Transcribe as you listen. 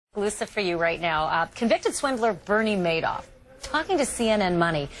Exclusive for you right now. Convicted swindler Bernie Madoff talking to CNN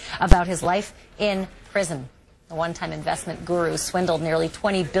Money about his life in prison. The one-time investment guru swindled nearly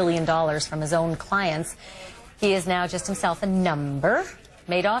 $20 billion from his own clients. He is now just himself a number.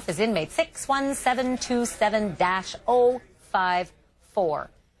 Madoff is inmate 61727-054.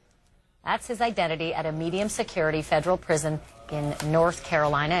 That's his identity at a medium security federal prison in North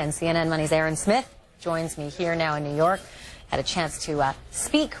Carolina. And CNN Money's Aaron Smith joins me here now in New York. Had a chance to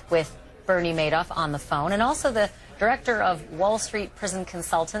speak with Bernie Madoff on the phone, and also the director of Wall Street Prison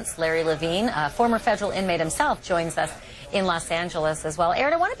Consultants, Larry Levine, a former federal inmate himself, joins us in Los Angeles as well.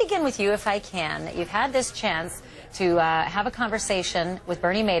 Aaron, I want to begin with you, if I can. You've had this chance to have a conversation with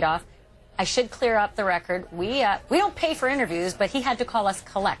Bernie Madoff. I should clear up the record. We don't pay for interviews, but he had to call us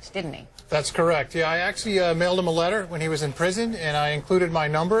collect, didn't he? That's correct. Yeah, I actually mailed him a letter when he was in prison, and I included my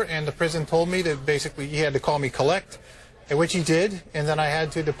number, and the prison told me that basically he had to call me collect, which he did, and then I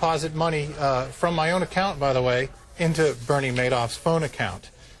had to deposit money from my own account, by the way, into Bernie Madoff's phone account.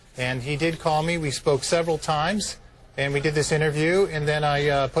 And he did call me. We spoke several times, and we did this interview, and then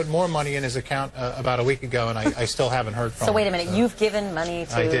I put more money in his account about a week ago, and I still haven't heard from him. So wait a minute, you've given money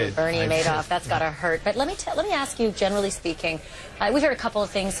to Bernie Madoff. That's got to hurt. But let me ask you, generally speaking, we've heard a couple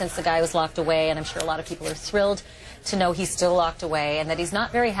of things since the guy was locked away, and I'm sure a lot of people are thrilled to know he's still locked away and that he's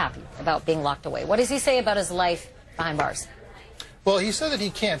not very happy about being locked away. What does he say about his life behind bars? Well, he said that he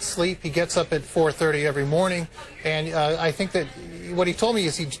can't sleep. He gets up at 4:30 every morning, and I think that what he told me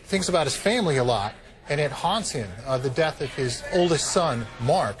is he thinks about his family a lot, and it haunts him, the death of his oldest son,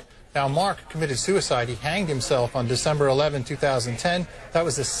 Mark. Now, Mark committed suicide. He hanged himself on December 11, 2010. That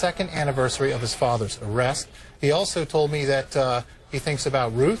was the second anniversary of his father's arrest. He also told me that he thinks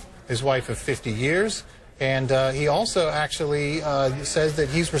about Ruth, his wife of 50 years, and he also actually says that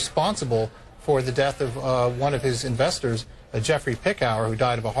he's responsible for the death of one of his investors, Jeffrey Pickauer, who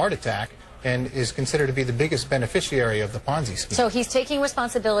died of a heart attack and is considered to be the biggest beneficiary of the Ponzi scheme. So he's taking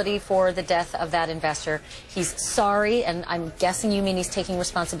responsibility for the death of that investor. He's sorry, and I'm guessing you mean he's taking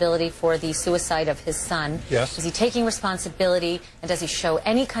responsibility for the suicide of his son. Yes. Is he taking responsibility, and does he show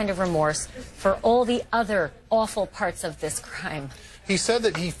any kind of remorse for all the other awful parts of this crime? He said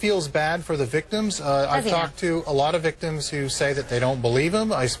that he feels bad for the victims. I've talked to a lot of victims who say that they don't believe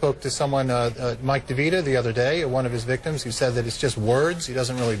him. I spoke to someone, Mike DeVita, the other day, one of his victims, who said that it's just words. He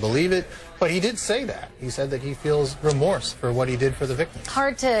doesn't really believe it. But he did say that. He said that he feels remorse for what he did for the victims.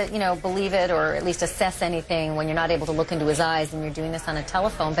 Hard to, believe it or at least assess anything when you're not able to look into his eyes and you're doing this on a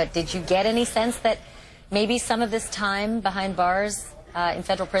telephone. But did you get any sense that maybe some of this time behind bars in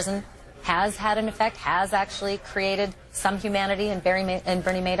federal prison has had an effect, has actually created some humanity in Bernie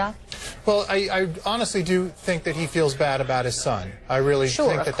Madoff? Well, I honestly do think that he feels bad about his son. I really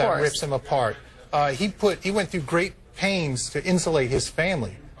think that that rips him apart. He went through great pains to insulate his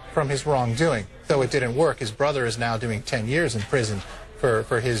family from his wrongdoing, though it didn't work. His brother is now doing 10 years in prison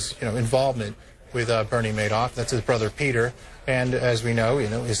for his involvement with Bernie Madoff. That's his brother Peter. And as we know,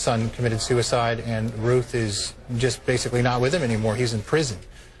 his son committed suicide, and Ruth is just basically not with him anymore. He's in prison.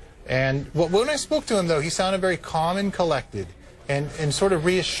 And when I spoke to him, though, he sounded very calm and collected and sort of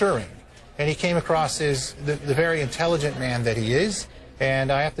reassuring. And he came across as the very intelligent man that he is.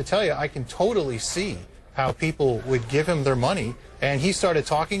 And I have to tell you, I can totally see how people would give him their money. And he started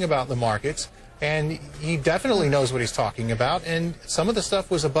talking about the markets, and he definitely knows what he's talking about. And some of the stuff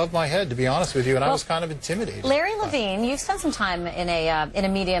was above my head, to be honest with you, and I was kind of intimidated. Larry Levine, you've spent some time in a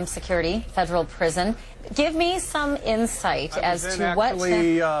medium security federal prison. Give me some insight as to what...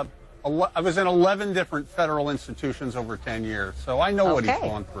 I was in 11 different federal institutions over 10 years, so I know what he's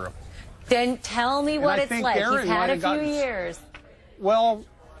gone through. Then tell me what it's like. He's had a few years. Well,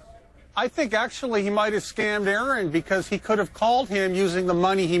 I think actually he might have scammed Aaron, because he could have called him using the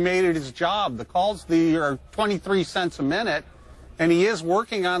money he made at his job. The calls are 23 cents a minute, and he is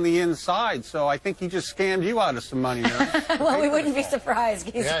working on the inside, so I think he just scammed you out of some money there. Well, we wouldn't be surprised.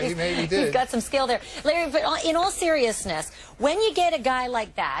 He maybe did. He's got some skill there. Larry, but in all seriousness, when you get a guy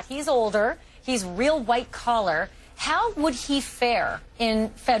like that, he's older, he's real white collar, how would he fare in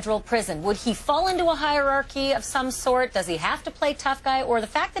federal prison? Would he fall into a hierarchy of some sort? Does he have to play tough guy? Or the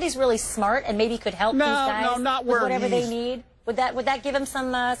fact that he's really smart and maybe could help these guys with whatever they need? Would that give him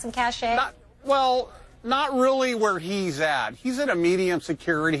some cachet? Not really where he's at. He's at a medium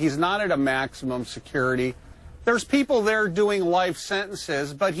security. He's not at a maximum security. There's people there doing life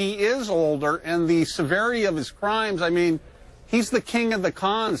sentences, but he is older, and the severity of his crimes, I mean, he's the king of the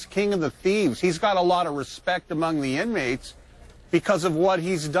cons, king of the thieves. He's got a lot of respect among the inmates because of what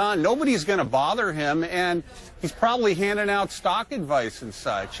he's done. Nobody's going to bother him, and he's probably handing out stock advice and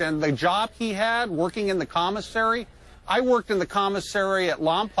such. And the job he had, working in the commissary, I worked in the commissary at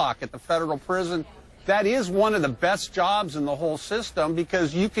Lompoc at the federal prison. That is one of the best jobs in the whole system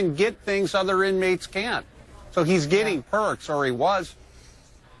because you can get things other inmates can't. So he's getting perks, or he was.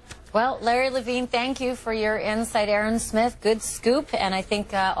 Well, Larry Levine, thank you for your insight. Aaron Smith, good scoop. And I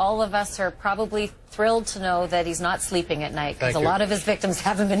think all of us are probably thrilled to know that he's not sleeping at night, because a lot of his victims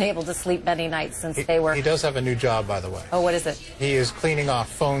haven't been able to sleep many nights since they were... He does have a new job, by the way. Oh, what is it? He is cleaning off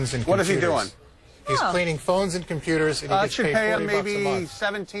phones and computers. What is he doing? He's cleaning phones and computers, and he gets paid $40 pay him a maybe month.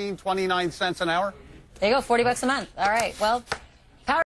 17, 29 cents an hour. There you go, $40 a month. All right, well...